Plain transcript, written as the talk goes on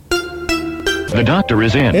The doctor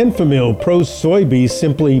is in. Enfamil ProSobee,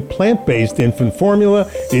 simply plant-based infant formula,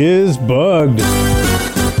 is bugged.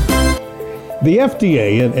 The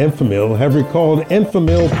FDA and Enfamil have recalled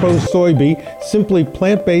Enfamil ProSobee, simply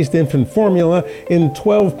plant-based infant formula, in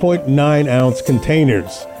 12.9-ounce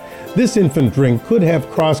containers. This infant drink could have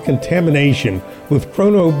cross-contamination with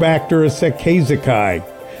Chronobacter sakazakii.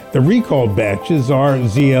 The recalled batches are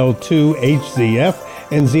ZL2HZF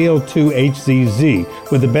and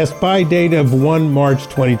ZL2HZZ, with a Best Buy date of 1 March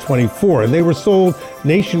 2024, and they were sold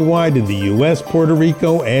nationwide in the U.S., Puerto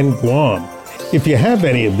Rico, and Guam. If you have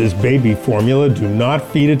any of this baby formula, do not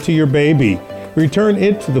feed it to your baby. Return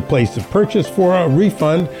it to the place of purchase for a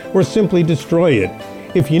refund or simply destroy it.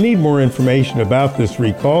 If you need more information about this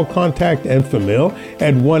recall, contact Enfamil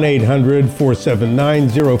at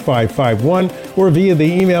 1-800-479-0551 or via the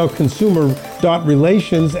email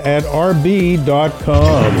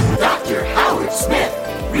consumer.relations@rb.com.